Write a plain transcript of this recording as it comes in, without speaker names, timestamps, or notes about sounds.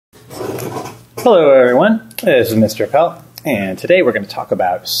Hello everyone, this is Mr. Pell, and today we're going to talk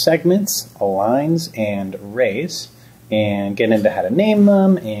about segments, lines, and rays, and get into how to name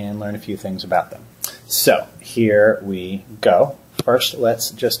them and learn a few things about them. So here we go. First,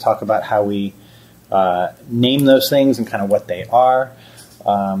 let's just talk about how we name those things and kind of what they are.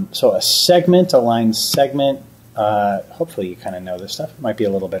 So a segment, a line segment, hopefully you kind of know this stuff. It might be a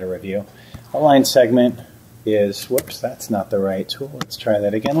little bit of review. A line segment is, whoops, that's not the right tool. Let's try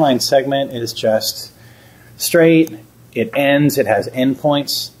that again. Line segment is just straight. It ends. It has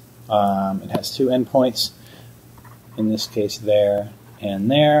endpoints. It has two endpoints. In this case, there and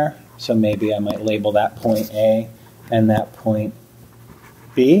there. So maybe I might label that point A and that point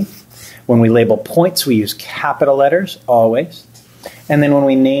B. When we label points, we use capital letters always. And then when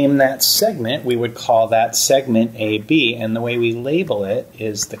we name that segment, we would call that segment AB. And the way we label it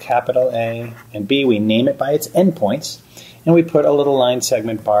is the capital A and B. We name it by its endpoints, and we put a little line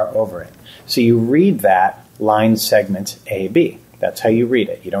segment bar over it. So you read that line segment AB. That's how you read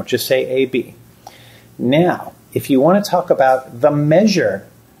it. You don't just say AB. Now, if you want to talk about the measure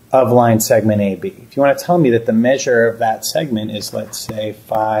of line segment AB, if you want to tell me that the measure of that segment is, let's say,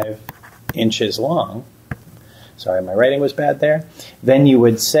 5 inches long, sorry, my writing was bad there, then you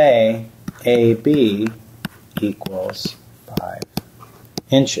would say AB equals 5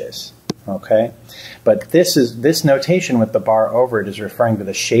 inches, okay? But this notation with the bar over it is referring to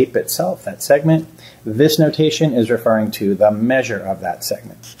the shape itself, that segment. This notation is referring to the measure of that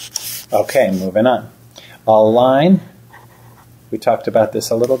segment. Okay, moving on. A line, we talked about this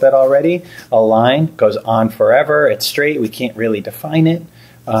a little bit already. A line goes on forever. It's straight. We can't really define it.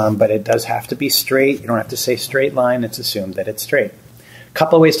 But it does have to be straight. You don't have to say straight line. It's assumed that it's straight. A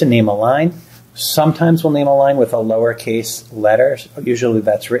couple of ways to name a line. Sometimes we'll name a line with a lowercase letter. Usually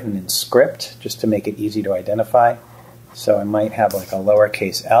that's written in script just to make it easy to identify. So I might have like a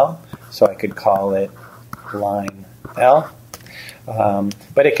lowercase l. So I could call it line L.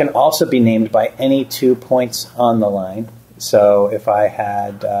 But it can also be named by any 2 points on the line. So if I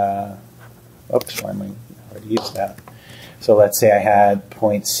had, oops, I might already use that. So let's say I had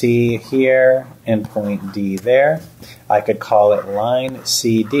point C here and point D there. I could call it line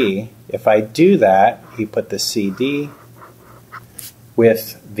CD. If I do that, you put the CD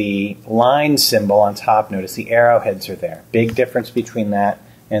with the line symbol on top. Notice the arrowheads are there. Big difference between that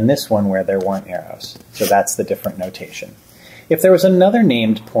and this one where there weren't arrows. So that's the different notation. If there was another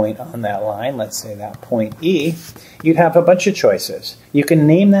named point on that line, let's say that point E, you'd have a bunch of choices. You can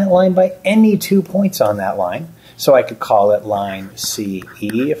name that line by any 2 points on that line. So I could call it line CE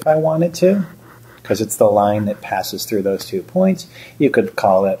if I wanted to, because it's the line that passes through those 2 points. You could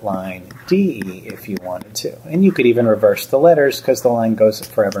call it line DE if you wanted to. And you could even reverse the letters because the line goes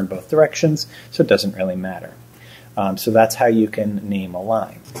forever in both directions, so it doesn't really matter. So that's how you can name a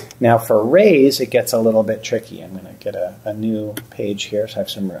line. Now for rays, it gets a little bit tricky. I'm going to get a new page here so I have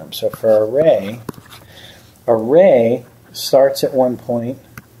some room. So for a ray starts at one point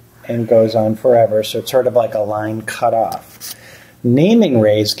and goes on forever, so it's sort of like a line cut off. Naming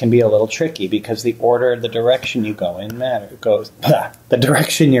rays can be a little tricky because the order, the direction you go in the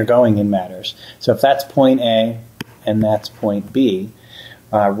direction you're going in matters. So if that's point A and that's point B,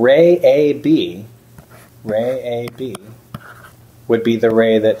 ray AB would be the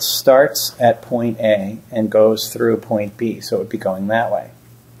ray that starts at point A and goes through point B, so it would be going that way.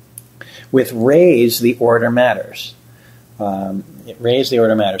 With rays, the order matters. The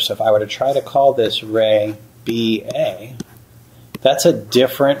order matters. So if I were to try to call this ray BA, that's a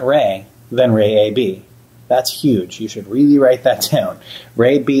different ray than ray AB. That's huge. You should really write that down.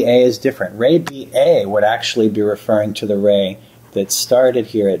 Ray BA is different. Ray BA would actually be referring to the ray that started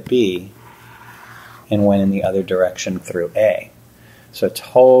here at B and went in the other direction through A. So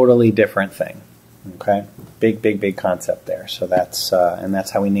totally different thing. Okay? Big concept there. So that's and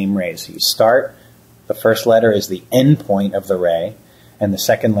that's how we name rays. So you start. The first letter is the end point of the ray, and the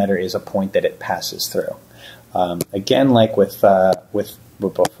second letter is a point that it passes through. Again, like with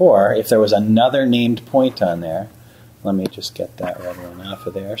before, if there was another named point on there, let me just get that red one off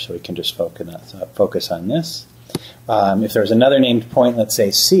of there so we can just focus on this. If there was another named point, let's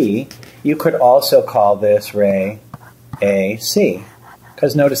say C, you could also call this ray AC,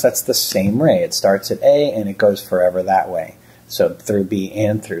 because notice that's the same ray. It starts at A and it goes forever that way, so through B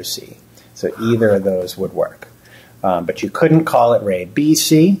and through C. So either of those would work. But you couldn't call it ray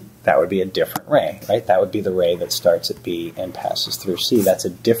BC. That would be a different ray, right? That would be the ray that starts at B and passes through C. That's a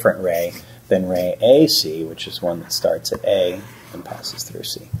different ray than ray AC, which is one that starts at A and passes through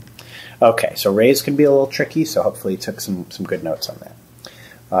C. Okay, so rays can be a little tricky, so hopefully you took some good notes on that.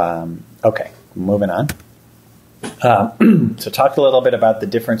 Okay, moving on. So talk a little bit about the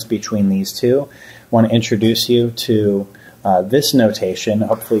difference between these two. I want to introduce you to this notation.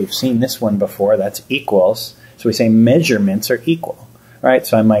 Hopefully you've seen this one before. That's equals. So we say measurements are equal. Right?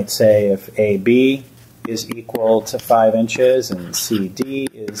 So I might say if AB is equal to 5 inches and CD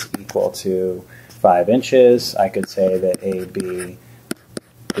is equal to 5 inches, I could say that AB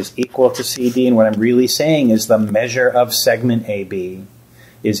is equal to CD, and what I'm really saying is the measure of segment AB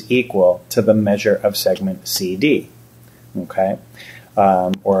is equal to the measure of segment CD, okay?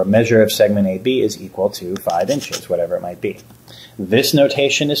 Or a measure of segment AB is equal to 5 inches, whatever it might be. This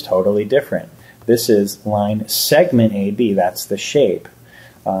notation is totally different. This is line segment AB, that's the shape.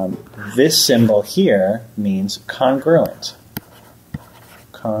 This symbol here means congruent.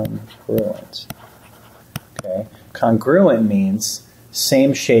 Congruent. Okay? Congruent means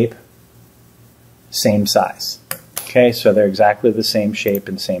same shape, same size. Okay, so they're exactly the same shape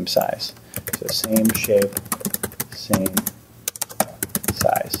and same size. So same shape, same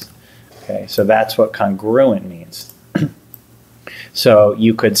size. Okay, so that's what congruent means. So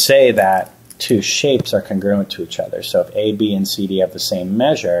you could say that two shapes are congruent to each other. So if AB and CD have the same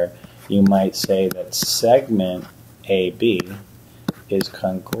measure, you might say that segment AB is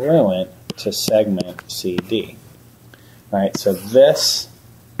congruent to segment CD. Right, so this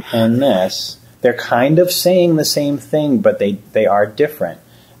and this, they're kind of saying the same thing, but they are different.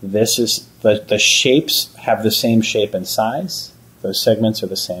 This is, the shapes have the same shape and size. Those segments are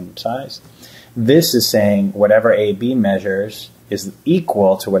the same size. This is saying whatever AB measures is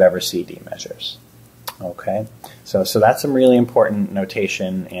equal to whatever CD measures. Okay, so that's some really important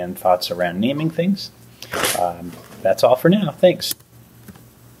notation and thoughts around naming things. That's all for now. Thanks.